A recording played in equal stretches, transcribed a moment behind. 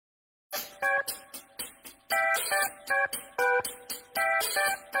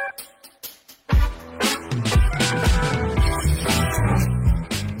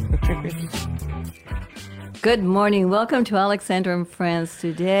Good morning. Welcome to Alexandra and Friends.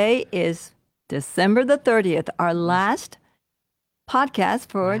 Today is December the 30th, our last podcast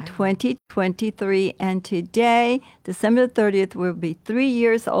for 2023. And today, December the 30th, will be 3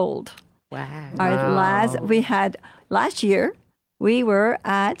 years old. Wow. Last year, we were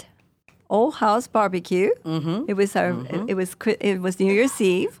at Old House Barbecue. Mm-hmm. It was New Year's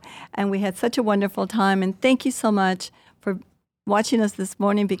Eve, and we had such a wonderful time. And thank you so much for watching us this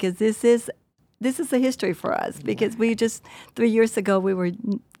morning, because this is a history for us, because 3 years ago, we were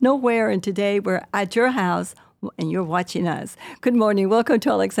nowhere, and today we're at your house, and you're watching us. Good morning. Welcome to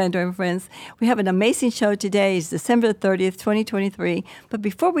Alexandra and Friends. We have an amazing show today. It's December 30th, 2023. But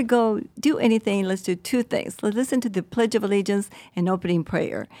before we go do anything, let's do two things. Let's listen to the Pledge of Allegiance and opening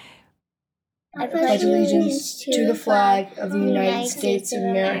prayer. I pledge allegiance to the flag of the United States of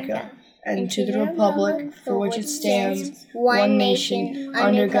America and to the republic for which it stands, one nation,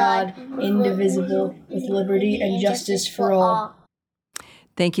 under God, indivisible, with liberty and justice for all.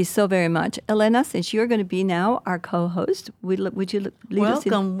 Thank you so very much. Elena, since you're going to be now our co-host, would you lead us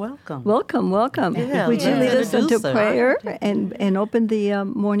in? Welcome. Yeah, would you lead us into her. prayer and open the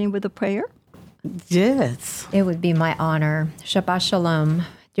morning with a prayer? Yes. It would be my honor. Shabbat Shalom.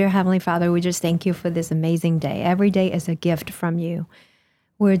 Dear Heavenly Father, we just thank you for this amazing day. Every day is a gift from you.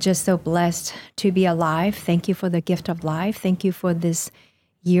 We're just so blessed to be alive. Thank you for the gift of life. Thank you for this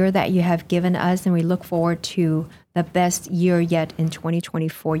year that you have given us, and we look forward to the best year yet in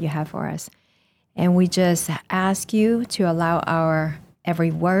 2024 you have for us. And we just ask you to allow our every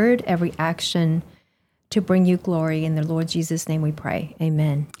word, every action to bring you glory. In the Lord Jesus' name we pray.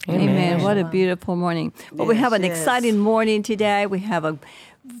 Amen. Amen. What a beautiful morning. Well, we have an exciting morning today. We have,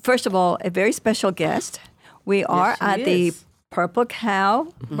 first of all, a very special guest. We are at the Purple Cow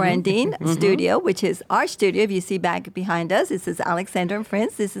Branding Studio, which is our studio. If you see back behind us, this is Alexandra and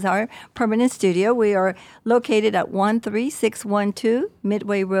Friends. This is our permanent studio. We are located at 13612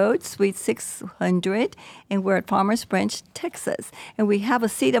 Midway Road, Suite 600, and we're at Farmers Branch, Texas. And we have a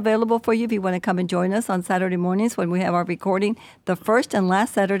seat available for you if you want to come and join us on Saturday mornings when we have our recording the first and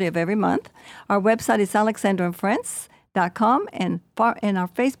last Saturday of every month. Our website is alexandraandfriends.com, and our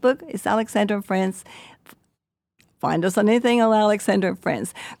Facebook is Alexandra and Friends. Find us on anything on Alexandra and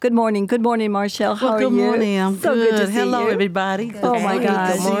Friends. Good morning, Marshall. How are you? Good morning. I'm so good. Good to see Hello, you. everybody. Oh my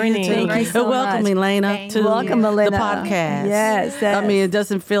gosh. Good morning. Thank you so welcome, much. Elena, to Welcome, Elena. the podcast. Yes. I mean, it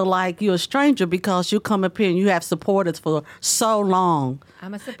doesn't feel like you're a stranger because you come up here and you have supported us for so long.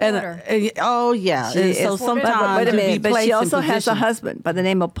 I'm a supporter. Oh, yeah. And so sometimes wait a minute, you be but placed she also in has a position. husband by the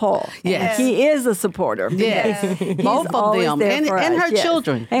name of Paul. Yes. And he is a supporter. Yes. He's Both of always them. there And for her us. Yes.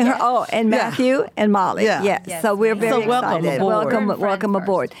 children. And Matthew and Molly. Yeah. Yes. So we're very So welcome excited. aboard. Welcome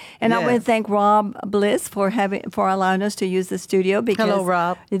aboard. And I want to Yes. thank Rob Bliss for allowing us to use the studio, because Hello,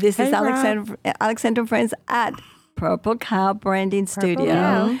 Rob. This is Hey, Rob. Alexandra and Friends at Purple Cow Branding Studio.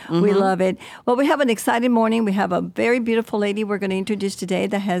 Cow. We love it. Well, we have an exciting morning. We have a very beautiful lady we're going to introduce today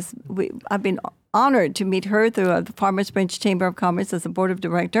I've been honored to meet her through the Farmers Branch Chamber of Commerce as a board of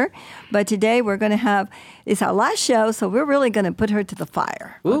director. But today we're going to it's our last show, so we're really going to put her to the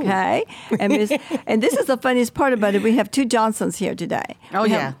fire. Ooh. Okay? And this is the funniest part about it. We have two Johnsons here today. Oh,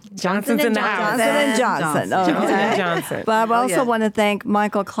 yeah. Johnson's in the house. Johnson and Johnson. Okay. Johnson and Johnson. But I also yeah. want to thank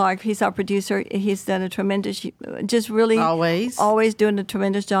Michael Clark. He's our producer. He's done a tremendous, just really always doing a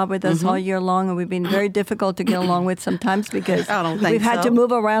tremendous job with us all year long. And we've been very difficult to get along with sometimes, because I don't think we've had so. to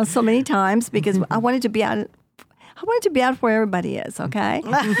move around so many times, because I wanted to be out where everybody is, okay?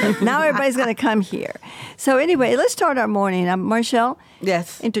 Now everybody's going to come here. So anyway, let's start our morning. Marshall,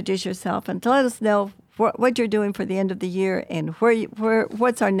 Yes. introduce yourself and let us know what you're doing for the end of the year, and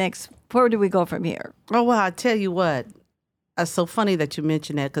what's our next, where do we go from here? Oh, well, I tell you what. It's so funny that you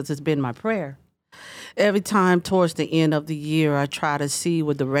mentioned that, because it's been my prayer. Every time towards the end of the year, I try to see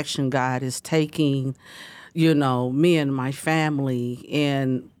what direction God is taking, me and my family,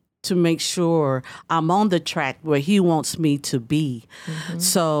 and to make sure I'm on the track where He wants me to be.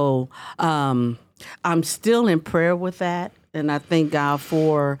 So I'm still in prayer with that. And I thank God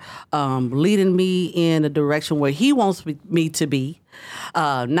for leading me in a direction where He wants me to be,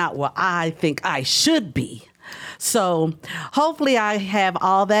 not where I think I should be. So hopefully I have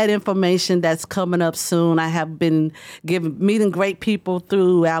all that information that's coming up soon. I have been meeting great people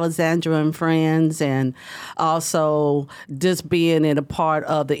through Alexandra and Friends, and also just being in a part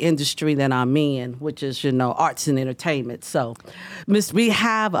of the industry that I'm in, which is, arts and entertainment. So we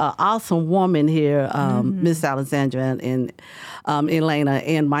have an awesome woman here, Miss Alexandra and Elena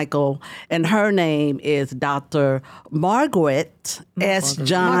and Michael, and her name is Dr. Marguritte S.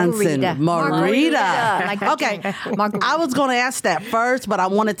 Johnson. Marguritte. Okay, I was going to ask that first, but I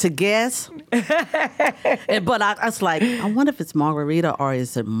wanted to guess. But I was like, I wonder if it's Margarita or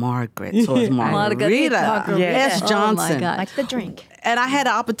is it Margaret? So it's Margarita. S. Johnson. Oh my God. Like the drink. And I had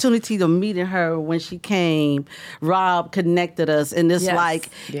the opportunity to meet her when she came. Rob connected us, and it's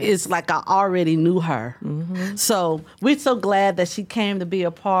it's like I already knew her. So we're so glad that she came to be a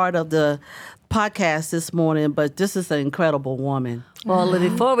part of the podcast this morning. But this is an incredible woman. Well,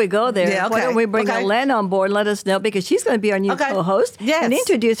 before we go there, why don't we bring Elena on board? Let us know, because she's going to be our new co-host. Yes. And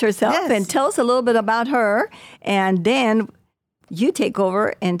introduce herself and tell us a little bit about her. And then you take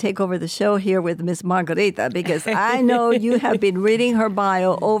over the show here with Miss Marguritte, because I know you have been reading her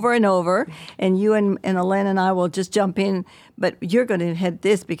bio over and over, and you and Elena and I will just jump in, but you're going to head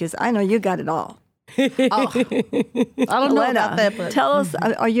this because I know you got it all. I don't know about that, but tell us.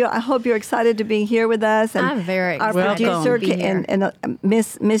 I hope you're excited to be here with us. And I'm very our excited producer to be here. and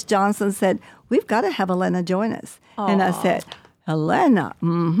Miss Johnson said we've got to have Elena join us, and I said, Elena,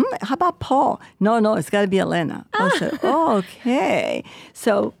 how about Paul? No, it's got to be Elena. I said, okay.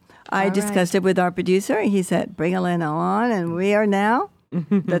 So I discussed it with our producer, and he said, bring Elena on, and we are now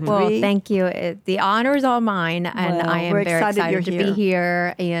the three. Well, thank you. The honor is all mine, and I am very excited to be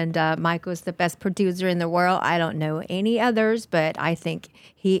here. And Michael's the best producer in the world. I don't know any others, but I think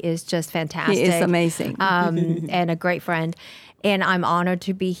he is just fantastic. He is amazing. And a great friend. And I'm honored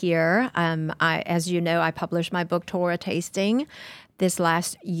to be here. As you know, I published my book, Torah Tasting, this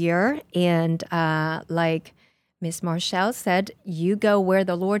last year. And like Miss Marshall said, you go where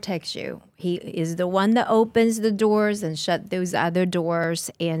the Lord takes you. He is the one that opens the doors and shut those other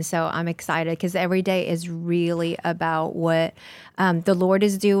doors. And so I'm excited because every day is really about what the Lord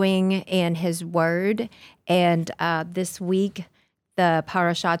is doing in His Word. And this week, the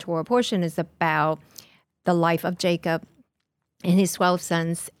Parashat Torah portion is about the life of Jacob and his 12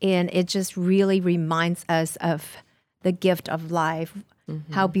 sons. And it just really reminds us of the gift of life.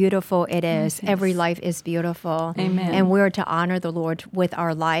 How beautiful it is. Yes. Every life is beautiful. Amen. And we're to honor the Lord with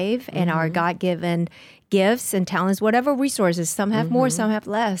our life and our God-given gifts and talents, whatever resources. Some have more, some have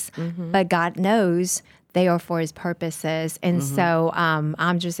less. But God knows they are for His purposes. And so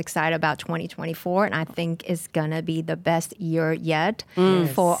I'm just excited about 2024. And I think it's going to be the best year yet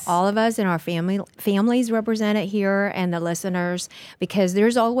for all of us and our families represented here and the listeners, because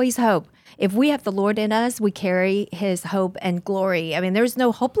there's always hope. If we have the Lord in us, we carry His hope and glory. I mean, there's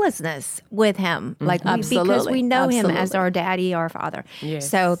no hopelessness with Him, because we know Him as our daddy, our father. Yes.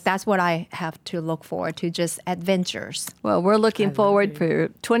 So that's what I have to look forward to, just adventures. Well, we're looking forward for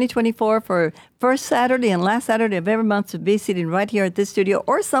 2024 for first Saturday and last Saturday of every month to be sitting right here at this studio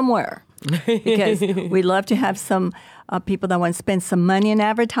or somewhere, because we love to have some people that want to spend some money in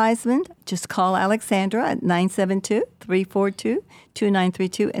advertisement. Just call Alexandra at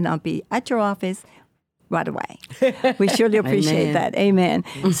 972-342-2932, and I'll be at your office right away. We surely appreciate that. Amen.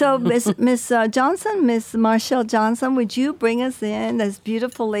 So, Miss Johnson, Miss Marshall Johnson, would you bring us in this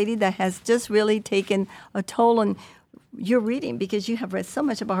beautiful lady that has just really taken a toll on your reading, because you have read so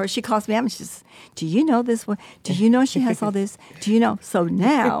much about her. She calls me up and she says, do you know this one? Do you know she has all this? Do you know? So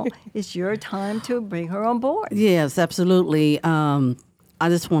now it's your time to bring her on board. Yes, absolutely. I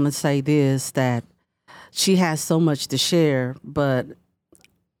just want to say this, that she has so much to share, but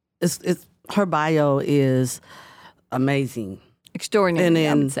it's her bio is amazing. Extraordinary,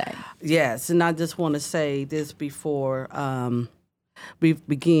 I would say. Yes, and I just want to say this before we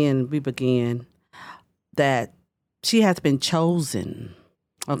begin, that she has been chosen,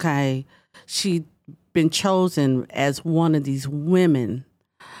 okay? She's been chosen as one of these women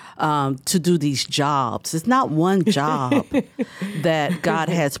to do these jobs. It's not one job that God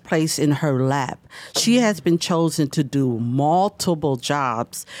has placed in her lap. She has been chosen to do multiple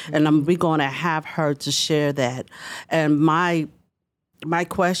jobs, and we're going to have her to share that. And my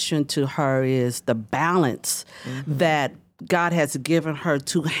question to her is the balance that God has given her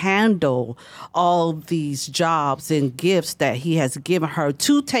to handle all these jobs and gifts that He has given her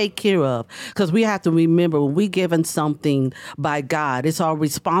to take care of. Because we have to remember, when we're given something by God, it's our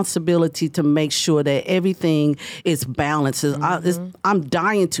responsibility to make sure that everything is balanced. I'm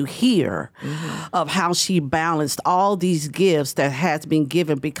dying to hear of how she balanced all these gifts that has been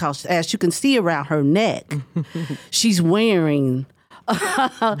given, because as you can see around her neck, she's wearing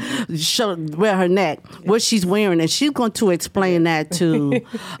wear her neck, what she's wearing, and she's going to explain that to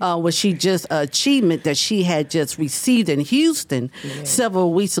what she just achievement that she had just received in Houston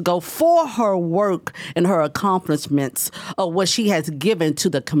several weeks ago for her work and her accomplishments of what she has given to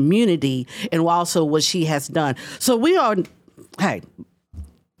the community and also what she has done. So we are, hey,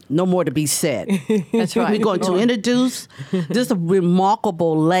 no more to be said. That's right. We're going to introduce this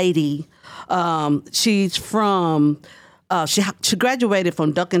remarkable lady She's from. She graduated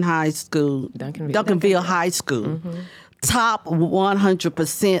from Duncanville High School. Mm-hmm. Top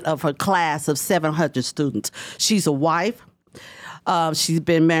 100% of her class of 700 students. She's a wife. She's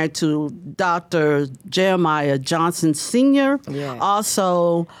been married to Dr. Jeremiah Johnson Sr. Yeah.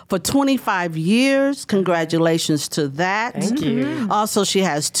 Also for 25 years. Congratulations to that. Thank you. Also, she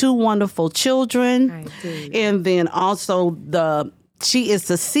has 2 wonderful children. And then also she is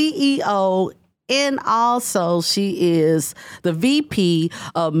the CEO. And also, she is the VP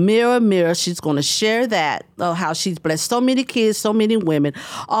of Mirror. She's going to share that, how she's blessed so many kids, so many women.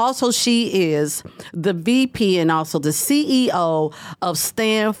 Also, she is the VP and also the CEO of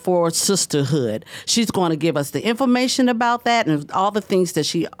Stand for Sisterhood. She's going to give us the information about that and all the things that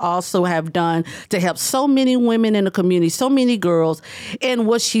she also have done to help so many women in the community, so many girls, and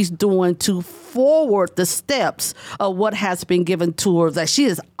what she's doing to forward the steps of what has been given to her that she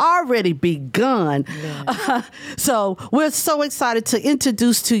has already begun. Yeah. So we're so excited to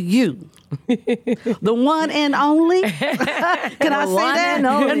introduce to you the one and only. Can I say that?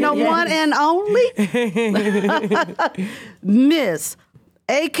 The one and only Miss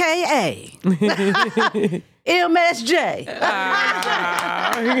AKA MSJ.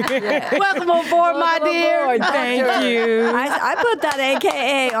 Welcome aboard, my dear. Thank you. I put that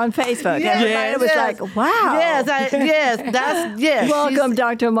AKA on Facebook. Everybody was like, wow. Yes. Welcome,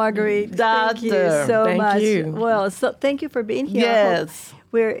 Dr. Marguritte. Thank you so much. Thank you. Well, so thank you for being here. Yes.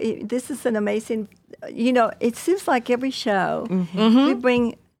 This is an amazing, it seems like every show we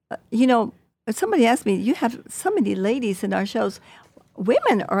bring, somebody asked me, you have so many ladies in our shows.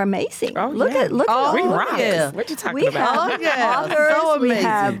 Women are amazing. Oh, look at we all rock. this. What you talking we about? Have authors. So we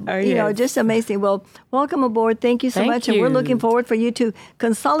amazing. have just amazing. Well, welcome aboard. Thank you so much, and we're looking forward for you to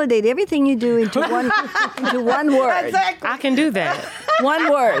consolidate everything you do into one word. Exactly. I can do that. One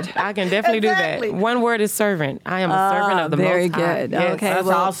word. I can definitely do that. One word is servant. I am a servant of the very Most High. good. Yes. Okay, That's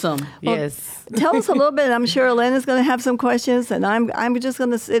awesome. Yes. Tell us a little bit. I'm sure Elena's going to have some questions, and I'm just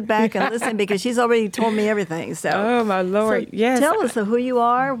going to sit back and listen because she's already told me everything. So, oh my Lord, yes. Tell us who you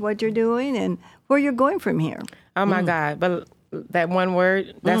are, what you're doing, and where you're going from here. Oh my God! But that one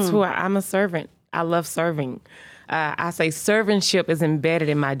word, that's who I'm a servant. I love serving. I say servantship is embedded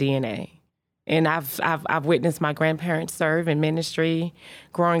in my DNA. And I've witnessed my grandparents serve in ministry.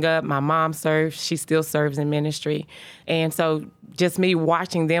 Growing up, my mom served. She still serves in ministry. And so just me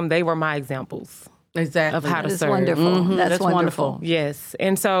watching them, they were my examples. Exactly. Of how to That's serve. wonderful. Mm-hmm. That's wonderful. Yes.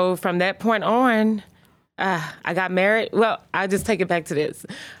 And so from that point on, I got married. Well, I just take it back to this.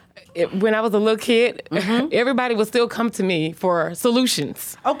 When I was a little kid, everybody would still come to me for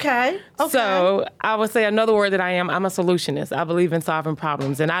solutions. Okay. So I would say another word that I'm a solutionist. I believe in solving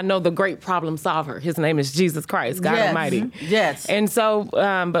problems. And I know the great problem solver. His name is Jesus Christ, God Almighty. Yes. And so,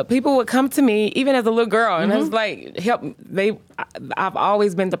 but people would come to me, even as a little girl, and it's like, I've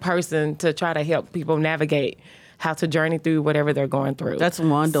always been the person to try to help people navigate how to journey through whatever they're going through. That's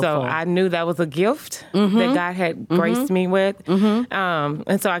wonderful. So I knew that was a gift that God had graced me with.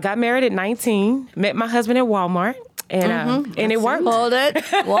 And so I got married at 19, met my husband at Walmart. And it worked. Hold it.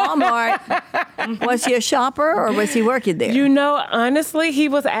 Walmart. Was he a shopper or was he working there? Honestly, he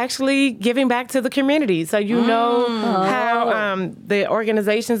was actually giving back to the community. So how the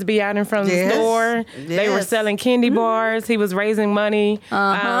organizations be out in front of the store. Yes. They were selling candy bars. He was raising money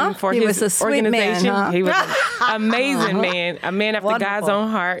for his organization. Man, He was an amazing man, a man after God's own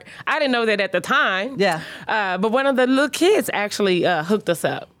heart. I didn't know that at the time. Yeah. But one of the little kids actually hooked us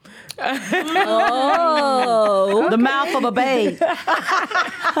up. The mouth of a babe.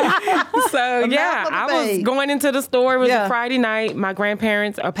 So I was going into the store. It was a Friday night. My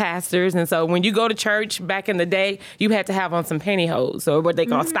grandparents are pastors, and so when you go to church back in the day, you had to have on some pantyhose or what they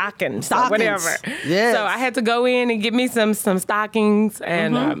call stockings or whatever. Yes. So I had to go in and get me some stockings,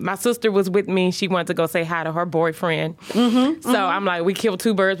 and my sister was with me. She wanted to go say hi to her boyfriend. So I'm like, we killed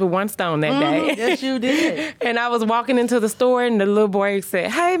 2 birds with 1 stone that day. Yes, you did. And I was walking into the store, and the little boy said,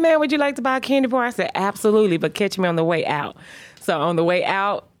 "Hey man, would you like to buy a candy bar?" I said, "Absolutely, but catch me on the way out." So on the way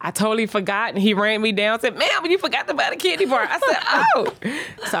out, I totally forgot, and he ran me down and said, "Ma'am, you forgot to buy the candy bar." I said, "Oh."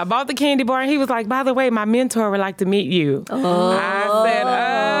 So I bought the candy bar, and he was like, "By the way, my mentor would like to meet you." I said,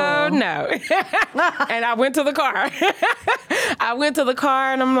 "Oh, no." And I went to the car.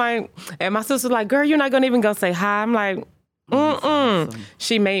 And I'm like, and my sister's like, "Girl, you're not going to even go say hi." I'm like, awesome.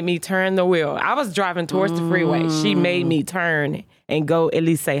 She made me turn the wheel. I was driving towards the freeway. She made me turn and go at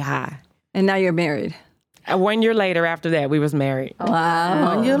least say hi. And now you're married. 1 year later after that, we was married.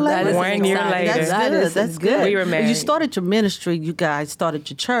 Wow. 1 year later. 1 year later. That's good. We were married. You started your ministry. You guys started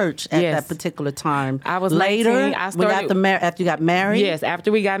your church at that particular time. I was later. 19. I started After you got married. Yes,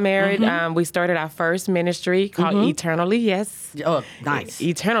 after we got married, we started our first ministry called Eternally Yes. Oh, nice.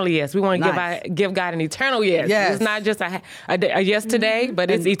 Eternally Yes. We want to give God an eternal yes. Yes. It's not just a yes today,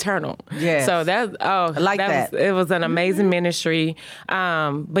 but it's eternal. Yes. So it was an amazing ministry.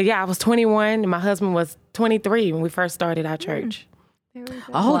 But yeah, I was 21. And my husband was 23 when we first started our church.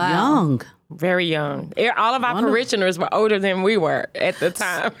 Oh, young. Very young. All of our parishioners were older than we were at the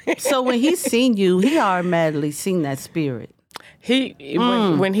time. So when he seen you, he automatically seen that spirit.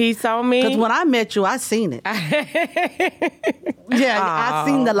 When he saw me, because when I met you, I seen it. I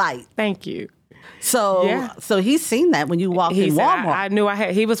seen the light. Thank you. So he's seen that when you walked in Walmart. I knew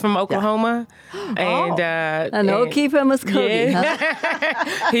he was from Oklahoma. And I know, keep him as Cody. Yeah.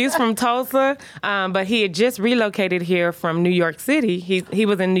 Huh? He's from Tulsa, but he had just relocated here from New York City. He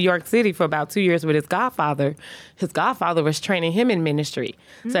was in New York City for about 2 years with his godfather. His godfather was training him in ministry.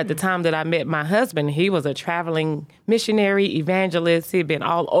 So at the time that I met my husband, he was a traveling missionary, evangelist. He'd been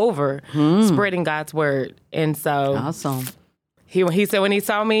all over spreading God's word. And so awesome. He said when he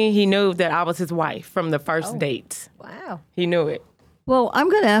saw me, he knew that I was his wife from the first date. Wow. He knew it. Well, I'm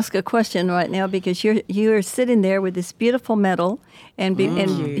going to ask a question right now because you're sitting there with this beautiful medal, and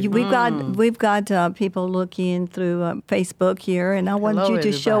we've got people looking through Facebook here, and I want you to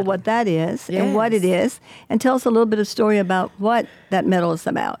everybody. show what that is and what it is, and tell us a little bit of story about what that medal is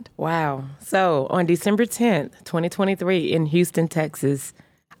about. Wow. So on December 10th, 2023 in Houston, Texas,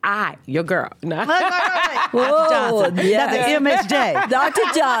 your girl. No. Whoa, That's the MSJ. Dr.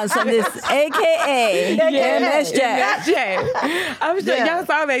 Johnson, this AKA MSJ. I'm sure y'all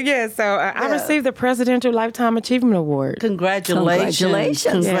saw that. Yeah. So I received the Presidential Lifetime Achievement Award.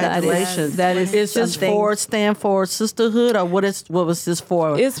 Congratulations. That is Is this stand for sisterhood, or what was this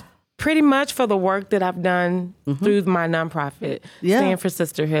for? It's pretty much for the work that I've done through my nonprofit, Stand for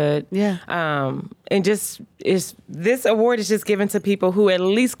Sisterhood. Yeah. And this award is just given to people who at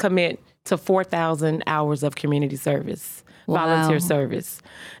least commit to 4,000 hours of community service, volunteer service.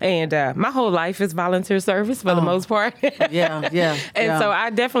 And my whole life is volunteer service for the most part. And so I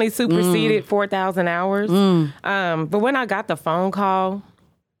definitely superseded 4,000 hours. But when I got the phone call,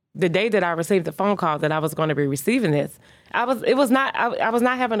 the day that I received the phone call that I was going to be receiving this, I was not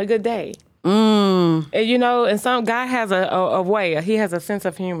having a good day. And and some guy has a way. He has a sense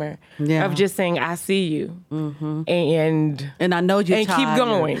of humor of just saying, "I see you," and I know you're and tired. keep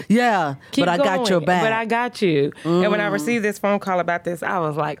going. Yeah, keep but going. I got your back. But I got you. And when I received this phone call about this, I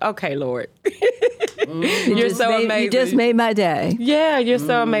was like, "Okay, Lord, you're so amazing. You just made my day." Yeah, you're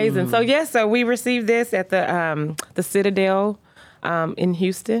so amazing. So we received this at the Citadel. In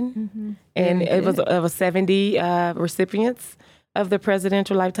Houston, and it was 70 recipients of the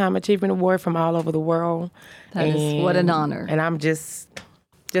Presidential Lifetime Achievement Award from all over the world. That is what an honor. And I'm just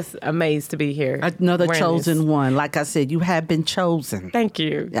amazed to be here. Another chosen one. Like I said, you have been chosen. Thank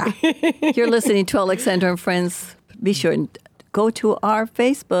you. Yeah. You're listening to Alexandra and Friends. Be sure and go to our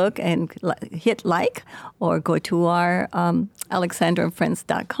Facebook and hit like, or go to our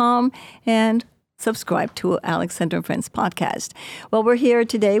alexandraandfriends.com and subscribe to Alexandra and Friends podcast. Well, we're here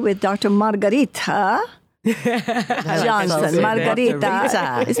today with Dr. Marguritte Johnson.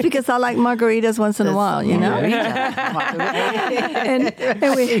 Marguritte. It's because I like margaritas once in a while, you know? and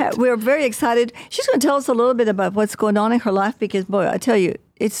we're very excited. She's going to tell us a little bit about what's going on in her life because, boy, I tell you,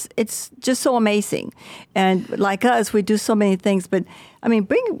 it's just so amazing. And like us, we do so many things, but I mean,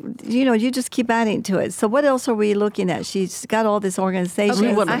 you just keep adding to it. So what else are we looking at? She's got all this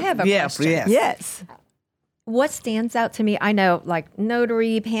organization. Okay, I have a question. Yes. What stands out to me, I know, like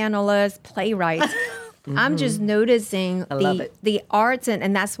notary, panelists, playwrights. I'm just noticing the arts,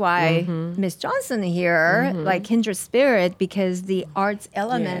 and that's why Miss Johnson here, like kindred spirit, because the arts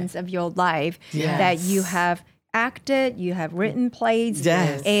elements of your life that you have acted, you have written plays,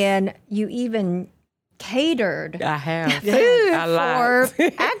 and you even catered I have food for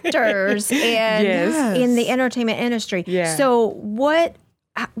actors and in the entertainment industry. Yeah. So what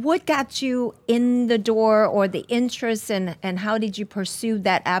got you in the door, or the interest, and how did you pursue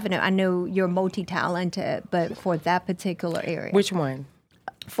that avenue? I know you're multi-talented, but for that particular area. Which one?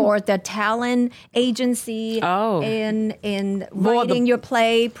 for the talent agency in writing your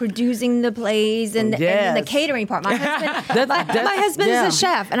play, producing the plays, and the catering part. My husband is a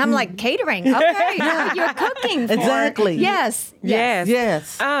chef, and I'm like, catering? Okay, you're cooking for. Exactly. Yes.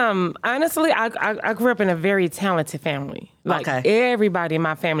 Honestly, I grew up in a very talented family. Like everybody in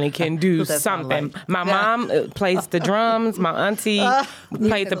my family can do something. My mom plays the drums. My auntie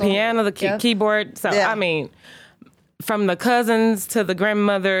played the piano, the keyboard. So I mean, from the cousins to the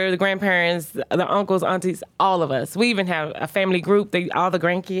grandmother, the grandparents, the uncles, aunties, all of us. We even have a family group, all the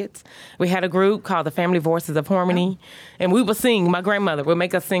grandkids. We had a group called the Family Voices of Harmony, and we would sing. My grandmother would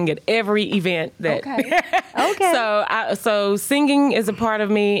make us sing at every event. So singing is a part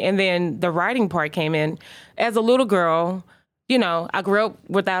of me, and then the writing part came in. As a little girl, I grew up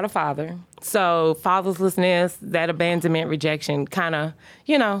without a father. So fatherlessness, that abandonment, rejection, kind of,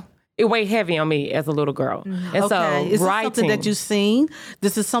 it weighed heavy on me as a little girl. And so is this something that you've seen?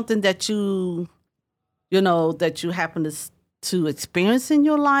 This is something that that you happen to experience in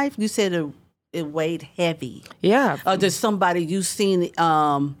your life? You said it weighed heavy. Yeah. Or there's somebody you've seen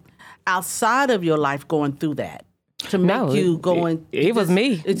outside of your life going through that? To make you going. It was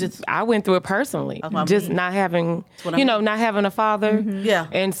me. I went through it personally. Not having, not having a father. Yeah.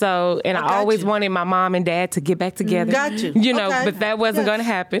 And so, I always wanted my mom and dad to get back together. Got you. But that wasn't going to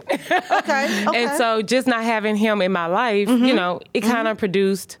happen. Okay. And so, just not having him in my life, it kind of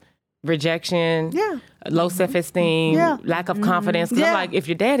produced rejection. Yeah. Low self-esteem, lack of confidence. 'Cause I'm like, if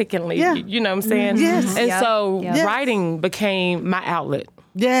your daddy can leave, you know what I'm saying? Yes. And so, writing became my outlet.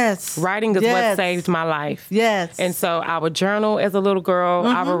 Yes. Writing is what saved my life. Yes. And so I would journal as a little girl.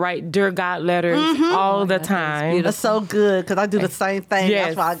 I would write Dear God letters all the time. That's so good because I do the same thing. Yes.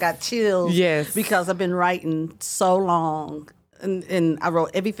 That's why I got chills. Yes. Because I've been writing so long. And I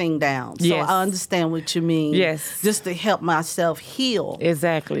wrote everything down. So I understand what you mean. Yes. Just to help myself heal.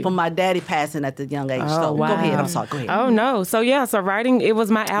 Exactly. From my daddy passing at the young age. Oh, So wow. go ahead. I'm sorry. Go ahead. Oh, no. So, so writing, it was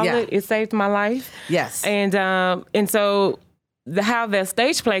my outlet. It saved my life. Yes. And so how the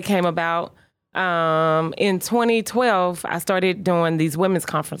stage play came about, in 2012, I started doing these women's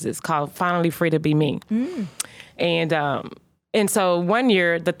conferences called Finally Free to Be Me. And so one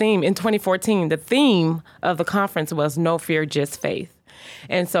year, in 2014, the theme of the conference was No Fear, Just Faith.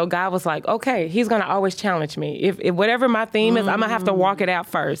 And so God was like, okay, he's going to always challenge me. If whatever my theme is, I'm going to have to walk it out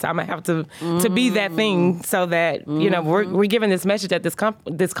first. I'm going to have to be that thing so that, we're giving this message at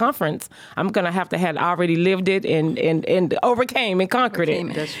this conference. I'm going to have already lived it and overcame and conquered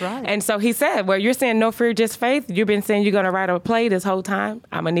it. That's right. And so he said, well, you're saying no fear, just faith. You've been saying you're going to write a play this whole time.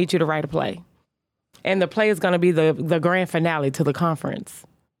 I'm going to need you to write a play. And the play is going to be the grand finale to the conference.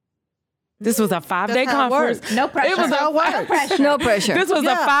 This was a 5-day conference. No pressure. It was No pressure. This was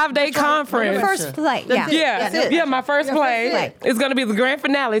a 5-day conference. Your first play. My first play is going to be the grand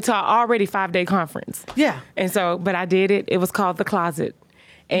finale to our already 5-day conference. Yeah. And so, but I did it. It was called The Closet.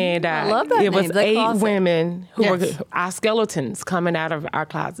 And I love that it was name, The 8 Closet. women who were our skeletons coming out of our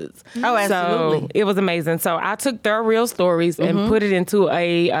closets. Oh, absolutely. So it was amazing. So I took their real stories and put it into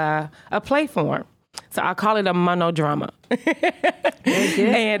a play form. So I call it a monodrama.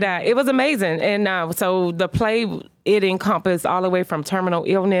 And it was amazing. And so the play, it encompassed all the way from terminal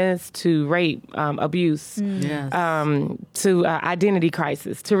illness to rape, abuse, to identity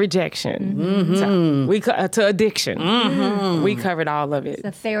crisis, to rejection, to addiction. We covered all of it. It's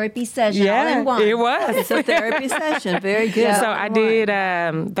a therapy session all in one. It was. It's a therapy session. Very good. So I did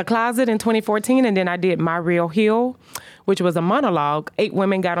The Closet in 2014, and then I did My Real Heal, which was a monologue. 8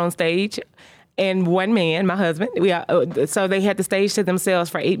 women got on stage. And 1 man, my husband, so they had the stage to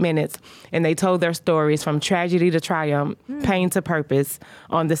themselves for 8 minutes, and they told their stories from tragedy to triumph, pain to purpose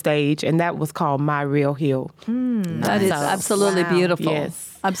on the stage, and that was called My Real Heal. That is absolutely beautiful.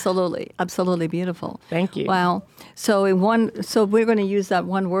 Yes. Absolutely beautiful. Thank you. Wow. So we're going to use that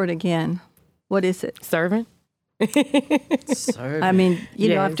one word again. What is it? Servant. I mean,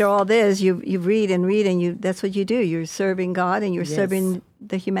 after all this, you read and that's what you do. You're serving God and you're serving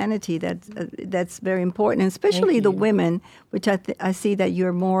the humanity. That's very important, and especially the women, which I see that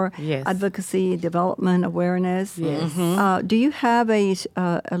you're more advocacy, development, awareness. Yes. Do you have a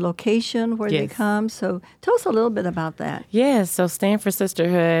location where they come? So tell us a little bit about that. Yes. So Stand for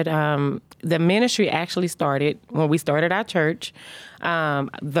Sisterhood, the ministry actually started when we started our church.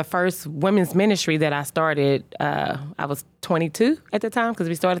 The first women's ministry that I started, I was 22 at the time because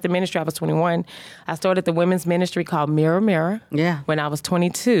we started the ministry. I was 21. I started the women's ministry called Mirror Mirror when I was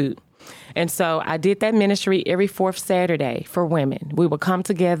 22. And so I did that ministry every fourth Saturday for women. We would come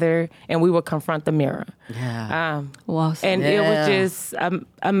together and we would confront the mirror. Yeah. And it was just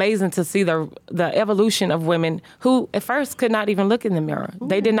amazing to see the evolution of women who at first could not even look in the mirror.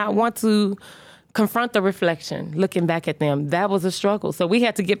 They did not want to confront the reflection, looking back at them. That was a struggle. So we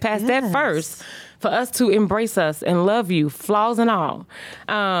had to get past that first for us to embrace us and love you, flaws and all.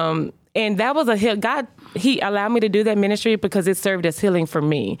 And that was God, he allowed me to do that ministry because it served as healing for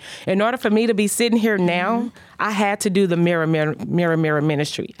me. In order for me to be sitting here now, I had to do the mirror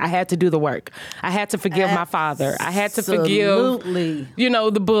ministry. I had to do the work. I had to forgive my father. I had to forgive,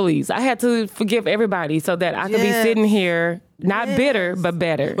 the bullies. I had to forgive everybody so that I could be sitting here, not bitter, but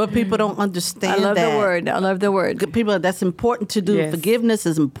better. But people don't understand I love that. the word. I love the word. People, that's important to do. Yes. Forgiveness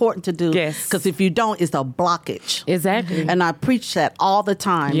is important to do. Yes. Because if you don't, it's a blockage. Exactly. And I preach that all the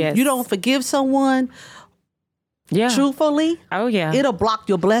time. Yes. You don't forgive someone, truthfully, it'll block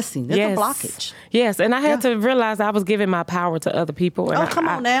your blessing. It's a blockage. Yes, and I had to realize I was giving my power to other people. And come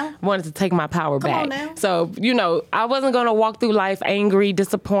on now. I wanted to take my power back. on now. So, I wasn't going to walk through life angry,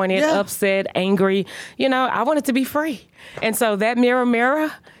 disappointed, upset, angry. I wanted to be free. And so that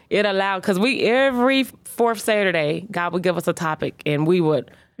mirror, it allowed, because every fourth Saturday, God would give us a topic and we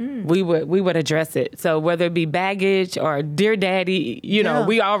would address it. So whether it be baggage or dear daddy,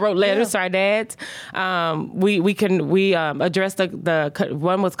 we all wrote letters to our dads. We addressed the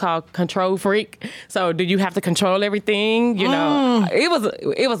one was called control freak. So do you have to control everything? It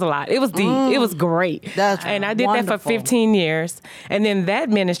was a lot. It was deep. It was great. And I did that for 15 years. And then that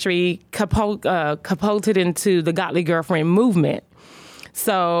ministry catapulted into the Godly Girlfriend movement.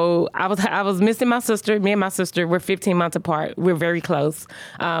 So I was missing my sister. Me and my sister were 15 months apart. We're very close.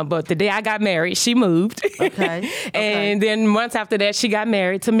 But the day I got married, she moved. Okay. And then months after that, she got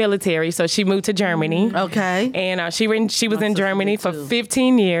married to military. So she moved to Germany. Okay. And she was in Germany for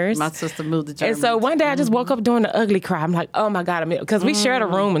 15 years. My sister moved to Germany. And so one day I just woke up doing the ugly cry. I'm like, oh my God, because we shared a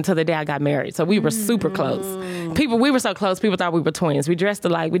room until the day I got married. So we were super close. We were so close, people thought we were twins. We dressed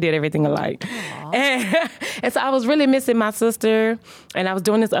alike. We did everything alike. And so I was really missing my sister. And I was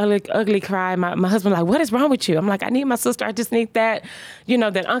doing this ugly cry. My husband was like, what is wrong with you? I'm like, I need my sister. I just need that,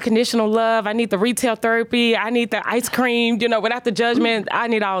 that unconditional love. I need the retail therapy. I need the ice cream, without the judgment. I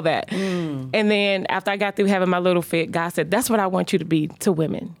need all that. And then after I got through having my little fit, God said, that's what I want you to be to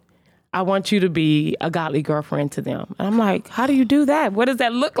women. I want you to be a godly girlfriend to them. And I'm like, how do you do that? What does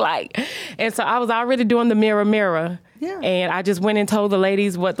that look like? And so I was already doing the mirror. Yeah. And I just went and told the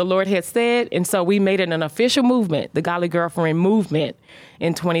ladies what the Lord had said. And so we made it an official movement, the Godly Girlfriend movement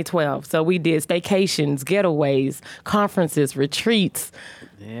in 2012. So we did staycations, getaways, conferences, retreats.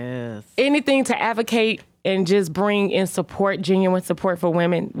 Yes. Anything to advocate and just bring in support, genuine support for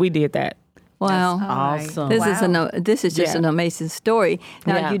women. We did that. Wow. That's awesome. This is just an amazing story.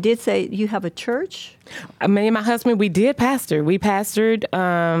 Now, you did say you have a church? Me and my husband, we did pastor. We pastored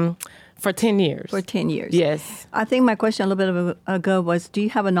for 10 years. For 10 years. Yes. I think my question a little bit ago was, do you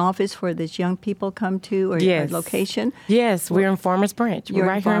have an office where these young people come to or a location? Yes, we're in Farmers Branch. We're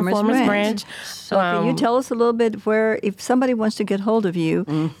right here in Farmers Branch. So can you tell us a little bit where, if somebody wants to get hold of you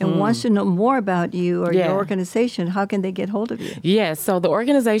and wants to know more about you or your organization, how can they get hold of you? Yes, so the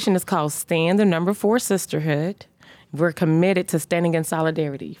organization is called Stand the 4 Sisterhood. We're committed to standing in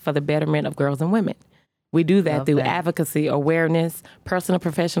solidarity for the betterment of girls and women. We do that through advocacy, awareness, personal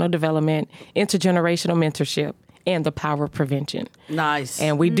professional development, intergenerational mentorship, and the power of prevention. Nice.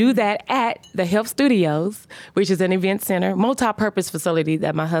 And we do that at the Help Studios, which is an event center, multi-purpose facility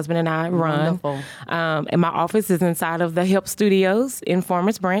that my husband and I run. Wonderful. And my office is inside of the Help Studios in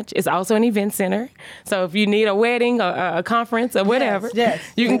Farmers Branch. It's also an event center. So if you need a wedding or a conference or whatever,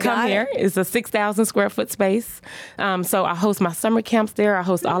 you can come here. It's a 6,000 square foot space. So I host my summer camps there. I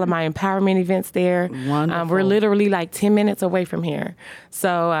host all of my empowerment events there. Wonderful. We're literally like 10 minutes away from here.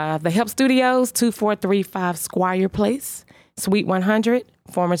 So the Help Studios, 2435 Squire Place, Suite 100,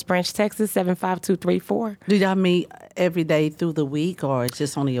 Farmers Branch, Texas, 75234. Do y'all meet every day through the week, or it's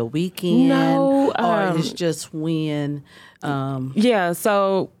just only a weekend? No. Or it's just when?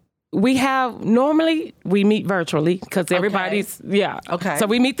 So normally we meet virtually because everybody's, Okay. So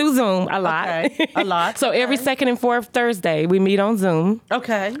we meet through Zoom a lot. Okay. A lot. So every second and fourth Thursday we meet on Zoom.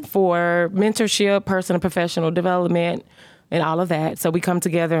 Okay. For mentorship, personal and professional development, and all of that. So we come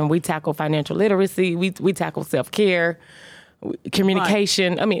together and we tackle financial literacy. We tackle self-care,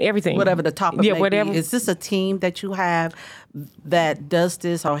 communication. Right. I mean, everything. Whatever the topic may whatever. be. Is this a team that you have that does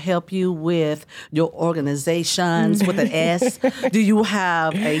this or help you with your organizations with an S? Do you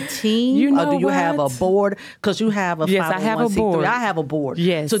have a team or do you have a board? Because you have a 501c3. Yes, I have a board. I have a board.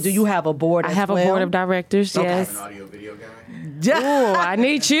 Yes. So do you have a board as I have well? a board of directors, yes. An audio video guy. Oh, I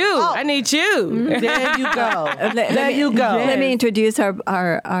need you. I need you. There you go. There you go. Let me introduce our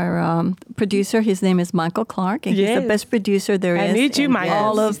producer. His name is Michael Clark, and he's the Yes. best producer there is. I need you, in Michael.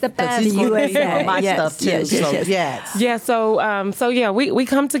 all of He's the best. the He's gonna pay USA. for my Yes, stuff too. yes, yes, So yes. yes. Yeah, so yeah, we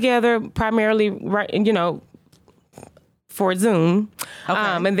come together primarily, right, for Zoom. Okay.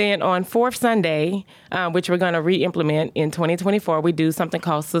 And then on fourth Sunday, which we're going to re-implement in 2024, we do something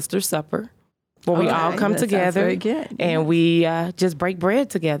called Sister Supper, where we all come That sounds together very good. and we just break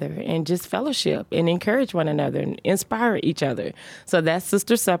bread together and just fellowship and encourage one another and inspire each other. So that's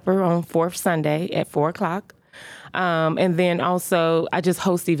Sister Supper on fourth Sunday at 4:00. And then also I just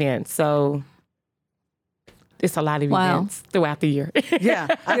host events. So it's a lot of Wow. events throughout the year. Yeah.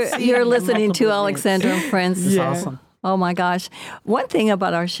 You're listening to Alexandra and Friends. It's awesome. Oh my gosh. One thing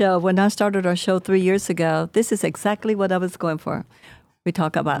about our show, when I started our show 3 years ago, this is exactly what I was going for. We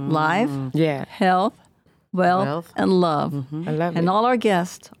talk about life, Yeah. health, wealth, Wealth. and love. I love And it. all our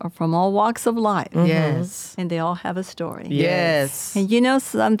guests are from all walks of life. Yes. And they all have a story. Yes. And you know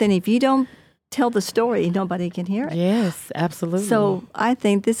something, if you don't tell the story, nobody can hear it. Yes, absolutely. So I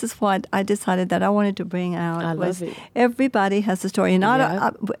think this is what I decided that I wanted to bring out. I was love it. Everybody has a story. And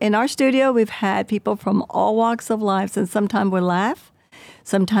Yeah. in our studio, we've had people from all walks of life, and sometimes we laugh,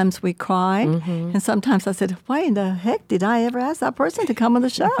 sometimes we cry, and sometimes I said, why in the heck did I ever ask that person to come on the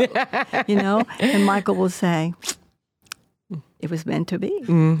show? And Michael will say, it was meant to be.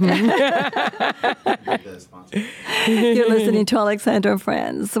 The sponsor. You're listening to Alexandra and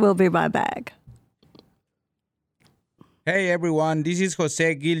Friends. We'll be right back. Hey everyone, this is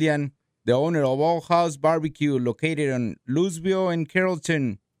Jose Gillian, the owner of All House Barbecue located on Louisville and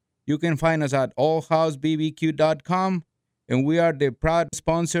Carrollton. You can find us at allhousebbq.com, and we are the proud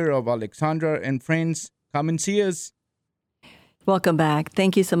sponsor of Alexandra and Friends. Come and see us. Welcome back.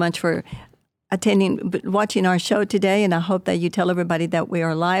 Thank you so much for watching our show today, and I hope that you tell everybody that we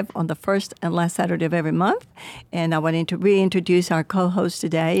are live on the first and last Saturday of every month. And I wanted to reintroduce our co-host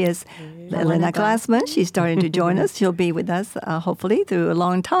today is Elena Glassman. She's starting to join us. She'll be with us hopefully through a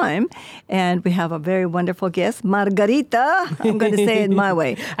long time. And we have a very wonderful guest, Marguritte. I'm going to say it my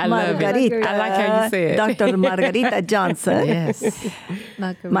way. I love it. I like how you say it. Dr. Marguritte Johnson. Yes.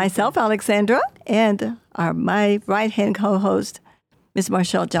 Myself, Alexandra, and my right-hand co-host, Miss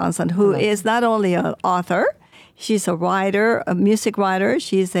Marshall Johnson, who is not only an author, she's a writer, a music writer.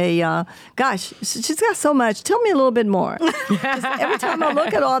 She's she's got so much. Tell me a little bit more. 'Cause every time I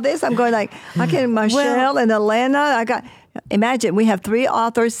look at all this, I'm going like, okay, Marshall and Elena, imagine we have 3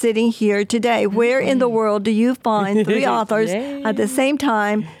 authors sitting here today. Where in the world do you find 3 authors at the same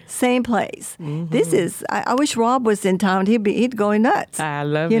time, same place? This is, I wish Rob was in town. He'd go nuts. I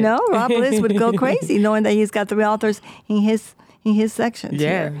love it. Rob Bliss would go crazy knowing that he's got 3 authors in his sections.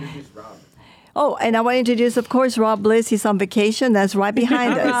 Yeah. Here. Oh, and I want to introduce, of course, Rob Bliss. He's on vacation. That's right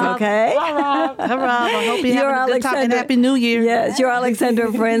behind us, okay? Hi, Rob. I hope you're having a good time and Happy New Year. Yes, you're Alexandra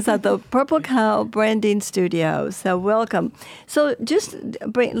and Friends at the Purple Cow Branding Studio. So welcome. So just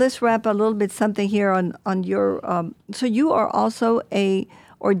let's wrap a little bit something here on your, so you are also a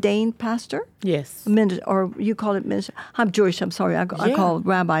ordained pastor? Yes. Or you call it minister. I'm Jewish. I'm sorry. I call it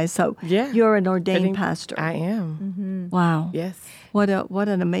rabbi. So Yeah. you're an ordained pastor. I am. Wow. Yes. What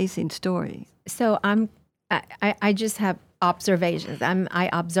an amazing story. So I just have observations. I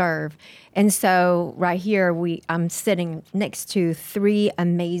observe, and so right here I'm sitting next to 3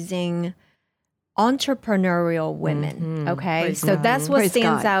 amazing entrepreneurial women. Okay, Praise so God. that's what Praise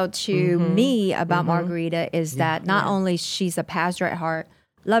stands God. out to me about Marguritte is that not only she's a pastor at heart,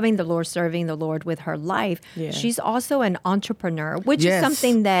 loving the Lord, serving the Lord with her life, she's also an entrepreneur, which is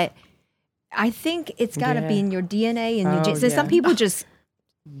something that I think it's got to be in your DNA and your genes. And some people just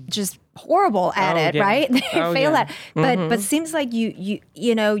horrible at it, right? They fail at it. But seems like you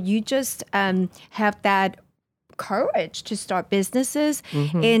just have that courage to start businesses.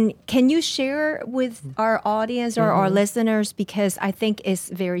 And can you share with our audience or our listeners, because I think it's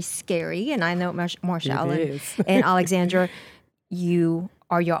very scary, and I know Marshall and Alexandra, you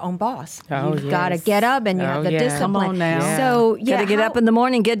are your own boss. You've got to get up and you have the discipline. Come on now. Yeah. So Gotta get up in the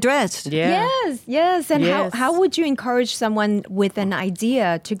morning, get dressed. Yeah. Yes. And Yes. how would you encourage someone with an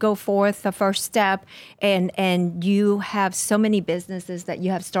idea to go forth the first step, and you have so many businesses that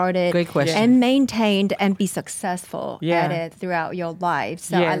you have started Great question. and maintained and be successful Yeah. at it throughout your life.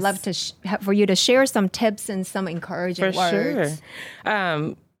 So I'd Yes. love to for you to share some tips and some encouraging For words.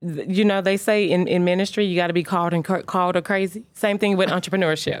 sure. you know, they say in ministry, you got to be called or crazy. Same thing with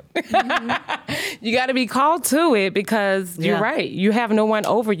entrepreneurship. You got to be called to it because you're right. You have no one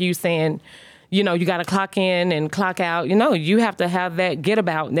over you saying, you know, you got to clock in and clock out. You know, you have to have that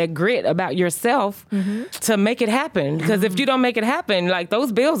that grit about yourself to make it happen. Because if you don't make it happen, like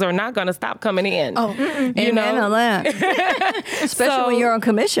those bills are not going to stop coming in. Oh, amen on that. Especially when you're on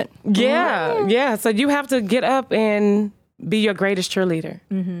commission. Yeah, yeah. So you have to get up and be your greatest cheerleader.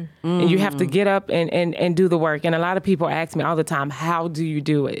 And you have to get up and do the work. And a lot of people ask me all the time, how do you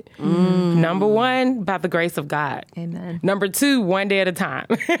do it? Number one, by the grace of God. Amen. Number two, one day at a time.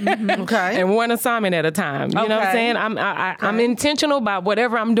 Okay. And one assignment at a time. You know what I'm saying? I'm intentional about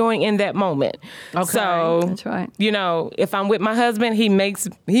whatever I'm doing in that moment. Okay. So, That's right. you know, if I'm with my husband, he makes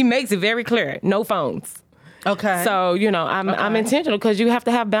it very clear, no phones. Okay. So, you know, I'm intentional because you have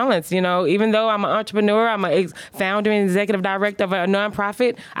to have balance, you know. Even though I'm an entrepreneur, I'm a founder and executive director of a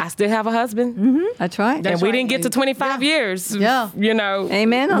nonprofit, I still have a husband. That's right. And we didn't get to 25 years, you know,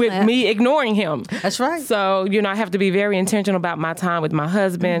 Amen on with that. me ignoring him. That's right. So, you know, I have to be very intentional about my time with my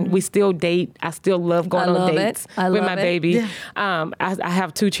husband. We still date. I still love going on dates with my baby. Yeah. I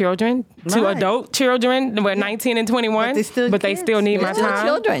have 2 children, 2 adult children. We're 19 and 21, but they still need my Still time.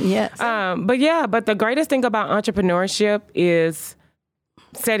 children, yes. But the greatest thing about entrepreneurship is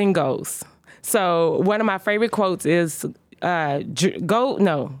setting goals. So one of my favorite quotes is, dreams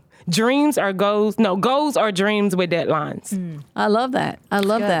are goals. No, goals are dreams with deadlines. I love that. I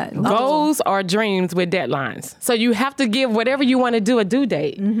love that. Goals are dreams with deadlines. So you have to give whatever you want to do a due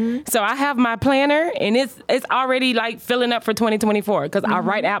date. So I have my planner, and it's already like filling up for 2024 because I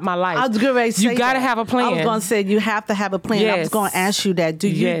write out my life. I was going to say you got to have a plan. I was going to say you have to have a plan. Yes. I was going to ask you that. Do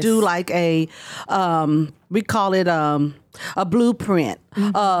you do like a we call it a blueprint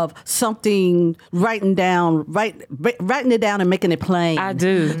of something, writing it down and making it plain. I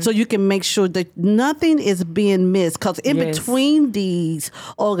do. So you can make sure that nothing is being missed. Because in between these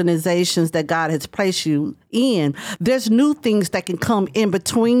organizations that God has placed you in, there's new things that can come in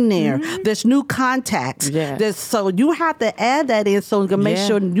between there. There's new contacts. So you have to add that in so you can make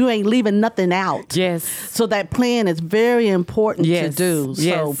sure you ain't leaving nothing out. Yes. So that plan is very important to do.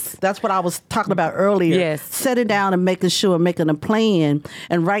 So that's what I was talking about earlier. Yes. Setting down and making sure, making a plan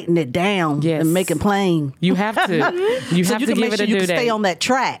and writing it down and making it plain. You have to. You so have you to can give make it sure a you due can date. stay on that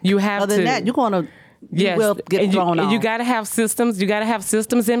track. You have Other to. than that, you're going to you will get thrown off. You got to have systems. You got to have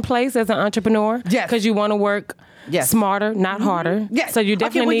systems in place as an entrepreneur. Yes. Because you want to work smarter, not harder. Yes. So you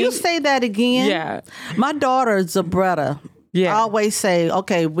definitely will you say that again? Yeah. My daughter, Zabretta, I always say,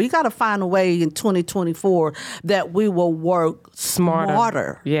 okay, we got to find a way in 2024 that we will work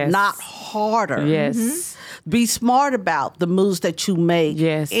smarter, not harder. Yes. Be smart about the moves that you make.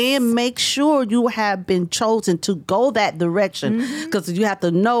 Yes. And make sure you have been chosen to go that direction. Because you have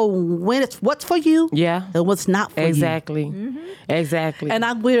to know when it's what's for you and what's not for you. Exactly. And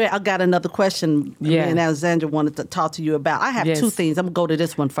I got another question me and Alexandra wanted to talk to you about. I have 2 things. I'm going to go to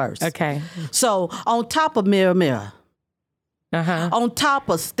this one first. Okay. So on top of Mirror, on top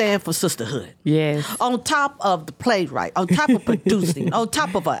of Stand for Sisterhood, on top of the playwright, on top of producing, on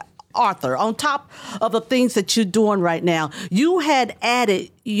top of an author, on top of the things that you're doing right now, you had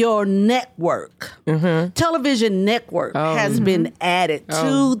added your network. Television network has been added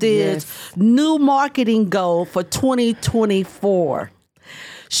to this new marketing goal for 2024.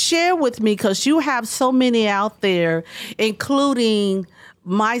 Share with me, because you have so many out there, including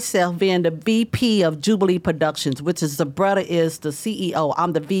myself being the VP of Jubilee Productions, which is Zabretta is the CEO.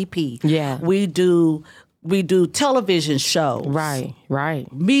 I'm the VP. Yeah. We do television shows. Right.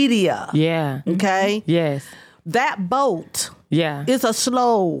 Media. Yeah. Okay? Yes. That boat is a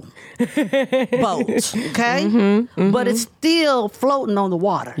slow boat, okay? But it's still floating on the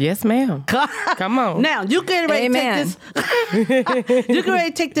water. Yes, ma'am. Come on. Now, you get ready to take this. You get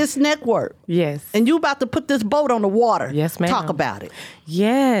ready to take this network. Yes. And you about to put this boat on the water. Yes, ma'am. Talk about it.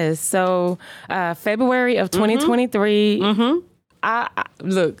 Yes. So, February of 2023, I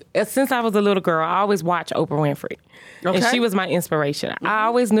look, since I was a little girl, I always watched Oprah Winfrey. Okay. And she was my inspiration. I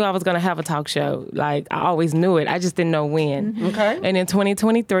always knew I was going to have a talk show. Like, I always knew it. I just didn't know when. Okay. And in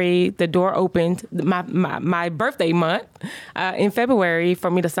 2023, the door opened, my birthday month, in February, for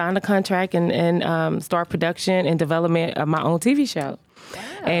me to sign the contract and start production and development of my own TV show. Wow.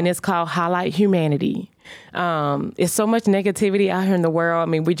 And it's called Highlight Humanity. It's so much negativity out here in the world. I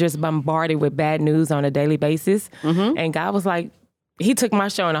mean, we're just bombarded with bad news on a daily basis. And God was like, he took my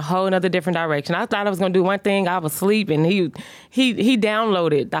show in a whole nother different direction. I thought I was going to do one thing. I was asleep, and he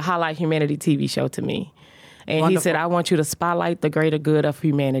downloaded the Highlight Humanity TV show to me. And he said, I want you to spotlight the greater good of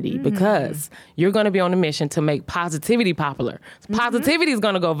humanity because you're going to be on a mission to make positivity popular. Positivity is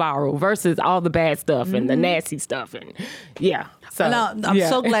going to go viral versus all the bad stuff and the nasty stuff. And yeah. So I'm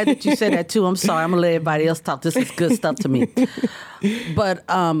so glad that you said that too. I'm sorry. I'm going to let everybody else talk. This is good stuff to me. But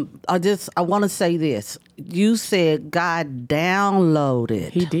I want to say this. You said God downloaded.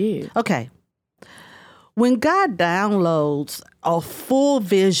 He did. Okay. When God downloads a full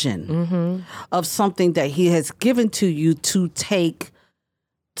vision of something that he has given to you to take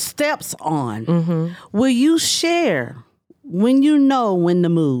steps on, will you share when you know when to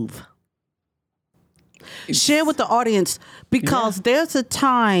move? Share with the audience because there's a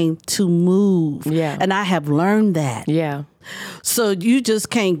time to move. Yeah. And I have learned that. Yeah. So you just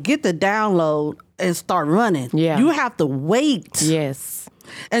can't get the download and start running. Yeah. You have to wait. Yes.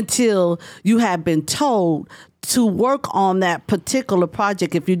 Until you have been told to work on that particular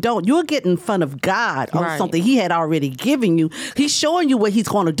project. If you don't, you'll get in front of God on something he had already given you. He's showing you what he's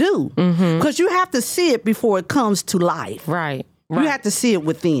going to do. Because you have to see it before it comes to life. Right. You have to see it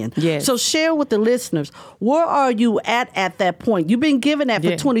within. Yes. So share with the listeners, where are you at that point? You've been given that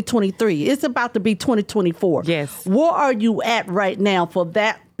for 2023. It's about to be 2024. Yes. Where are you at right now for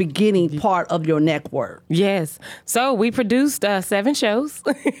that beginning part of your network? Yes. So we produced 7 shows.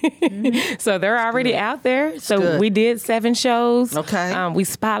 So they're already out there. So we did 7 shows. Okay. We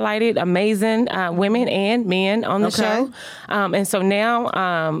spotlighted amazing women and men on the show. And so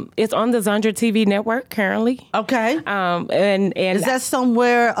now it's on the Zandra TV network currently. Okay. And is that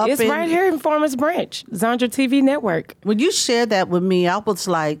somewhere up it's right here in Farmers Branch, Zandra TV network. When you shared that with me, I was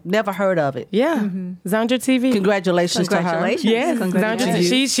like, never heard of it. Yeah. Zandra TV. Congratulations to her. Yes.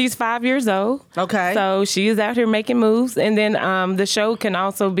 Congratulations. She's 5 years old. Okay. So she is out here making moves. And then the show can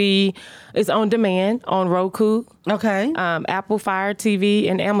also be, it's on demand on Roku. Okay. Apple Fire TV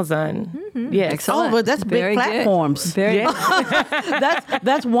and Amazon. Yes. Excellent. Oh, but that's Very big good. platforms. Very good.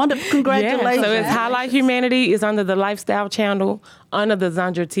 That's wonderful. Congratulations. Yeah. So it's Highlight Humanity is under the Lifestyle channel under the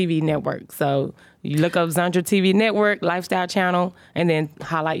Zandra TV network. So you look up Zandra TV network, Lifestyle channel, and then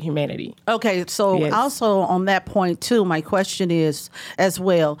Highlight Humanity. Okay, so also on that point too, my question is as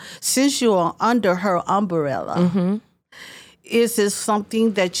well, since you are under her umbrella, is this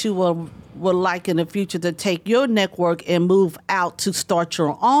something that you would like in the future to take your network and move out to start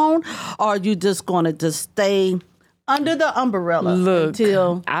your own, or are you just going to just stay under the umbrella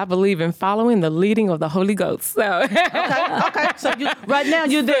until... I believe in following the leading of the Holy Ghost. So okay. So right now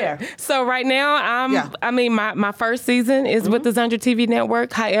you're there. So right now I mean my first season is with the Zandra TV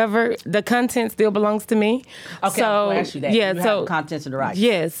network. However, the content still belongs to me. Okay, so I'll ask you that. Yeah, you so have content to the right.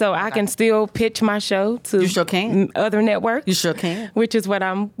 Yeah, so I can still pitch my show to you sure can. Other networks. You sure can. Which is what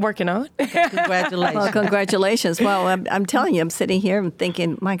I'm working on. Congratulations. Well, congratulations. Well, I'm telling you, I'm sitting here and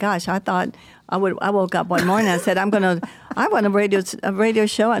thinking, my gosh, I thought I woke up one morning and I said, I want a radio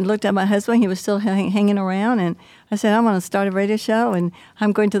show. And looked at my husband. He was still hanging around. And I said, I want to start a radio show. And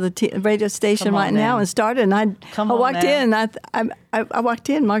I'm going to the radio station right now and started. And I walked in. And I walked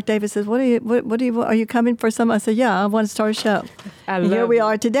in. Mark Davis says, are you coming for some? I said, yeah, I want to start a show. Here we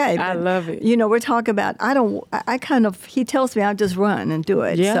are today. I love it. You know, we're talking about, he tells me I'll just run and do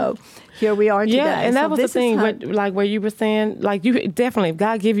it. Yeah. So here we are today. Yeah, and that was the thing, like where you were saying, like you definitely, if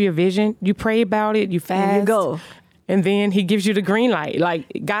God give you a vision, you pray about it, you fast. And you go. And then he gives you the green light. Like,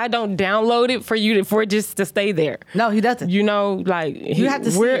 God don't download it for you for it just to stay there. No, he doesn't. You know, like, you have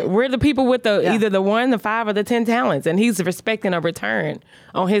to see it. We're the people with either the 1, the 5, or the 10 talents. And he's respecting a return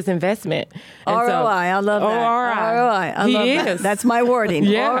on his investment. And ROI, I love that. ROI, I love that. That's my wording.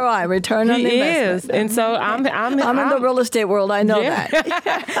 Yeah. ROI, return on investment. He is. And so I'm in the real estate world. I know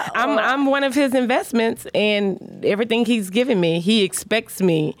that. I'm one of his investments, and everything he's given me, he expects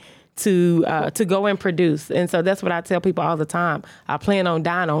me to go and produce. And so that's what I tell people all the time. I plan on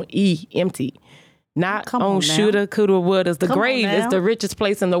dying on empty. Not on shoulda, coulda, woulda. The grave is the richest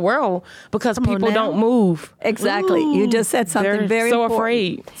place in the world because people don't move. Exactly. Ooh. You just said something They're very so important.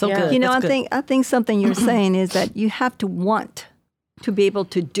 afraid. So good. You know, That's I think something you're saying is that you have to want to be able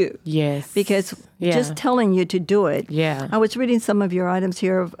to do. Yes. Because just telling you to do it. Yeah. I was reading some of your items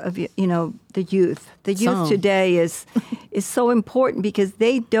here of you know, the youth. The youth today is so important because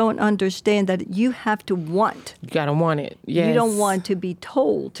they don't understand that you have to want. You got to want it. Yes. You don't want to be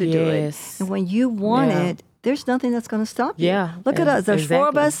told to do it. And when you want it, there's nothing that's going to stop you. Yeah. Look at us. There's 4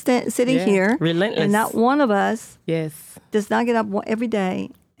 of us sitting here. Relentless. And not one of us Yes. does not get up every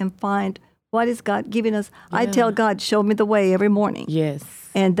day and find what is God giving us. I tell God, show me the way every morning. Yes.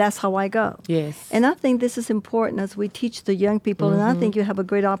 And that's how I go. Yes. And I think this is important as we teach the young people, and I think you have a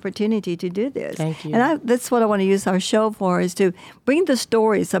great opportunity to do this. Thank you. And that's what I want to use our show for, is to bring the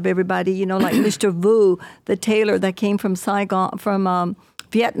stories of everybody, you know, like Mr. Vu, the tailor that came from Saigon, from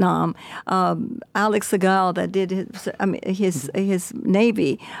Vietnam, Alex Segal that did his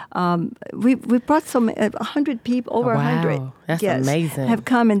Navy. We brought 100 people, over 100. Wow, that's yes, amazing. Have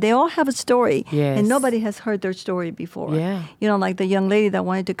come, and they all have a story. Yes. And nobody has heard their story before. Yeah. You know, like the young lady that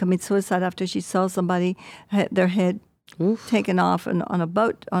wanted to commit suicide after she saw somebody had their head taken off on a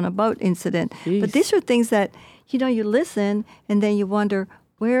boat incident. Jeez. But these are things that, you know, you listen and then you wonder,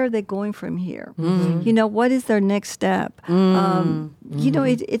 where are they going from here? You know, what is their next step? You know,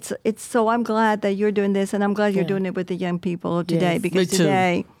 it's so I'm glad that you're doing this, and I'm glad you're doing it with the young people today, Yes. because Me too.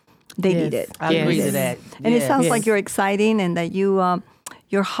 today they need it. I agree to that. And it sounds Yes. like you're exciting, and that you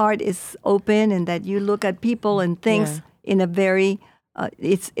your heart is open, and that you look at people and things in a very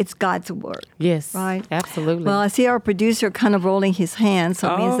it's God's word. Yes. Right? Absolutely. Well, I see our producer kind of rolling his hands,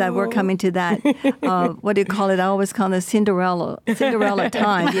 so it means that we're coming to that, what do you call it? I always call it Cinderella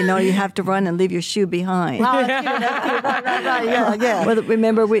time. You know, you have to run and leave your shoe behind. Right, yeah. Well,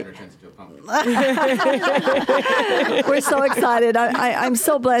 remember, we're so excited. I'm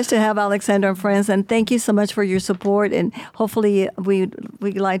so blessed to have Alexandra and friends, and thank you so much for your support. And hopefully, we'd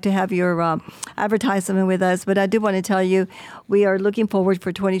like to have your advertisement with us. But I do want to tell you, we are looking forward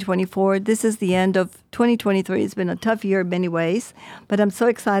for 2024. This is the end of 2023. It's been a tough year in many ways, but I'm so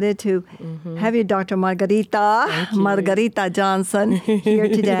excited to have you, Dr. Marguritte Johnson, here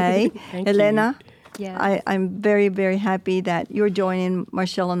today. Elena. Yes. I'm very, very happy that you're joining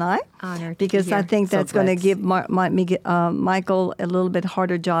Marshall and I. Honored to because be I here. think So that's going to blessed. give Michael a little bit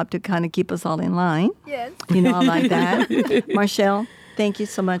harder job to kind of keep us all in line. Yes. You know, I like that. Marshall, thank you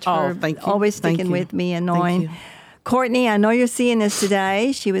so much for thank you. always Thank sticking you. with me and Thank knowing. you. Courtney, I know you're seeing us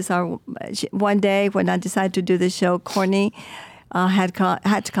today. She was one day when I decided to do the show. Courtney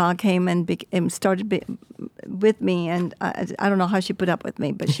Hatchcock came and started with me, and I don't know how she put up with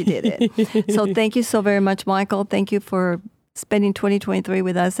me, but she did it. So thank you so very much, Michael. Thank you for spending 2023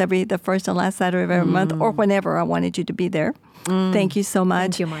 with us the first and last Saturday of every month, or whenever I wanted you to be there. Thank you so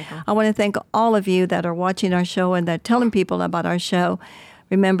much. Thank you, Michael. I want to thank all of you that are watching our show and that are telling people about our show.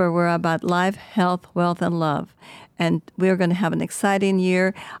 Remember, we're about life, health, wealth, and love. And we're going to have an exciting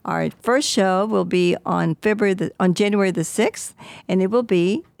year. Our first show will be on January the 6th, and it will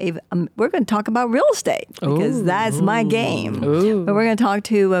be we're going to talk about real estate, because that's my game. But we're going to talk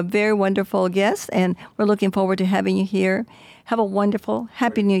to a very wonderful guest, and we're looking forward to having you here. Have a wonderful,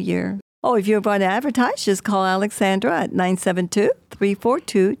 happy New Year. Oh, if you're going to advertise, just call Alexandra at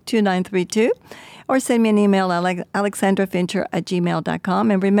 972-342-2932, or send me an email at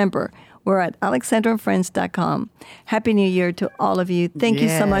alexandrafincher@gmail.com. And remember, we're at alexandraandfriends.com. Happy New Year to all of you. Thank you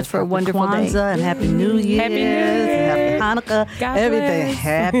so much for a wonderful Kwanzaa day. and Happy New Year. Happy New Year. Happy Hanukkah. God everything. bless.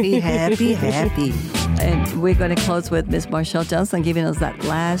 Happy, happy, happy. And we're going to close with Miss Marshall Johnson giving us that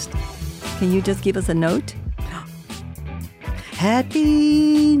last. Can you just give us a note?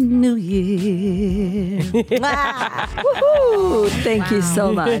 Happy New Year. Woohoo! Thank you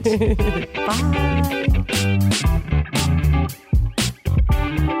so much. Bye.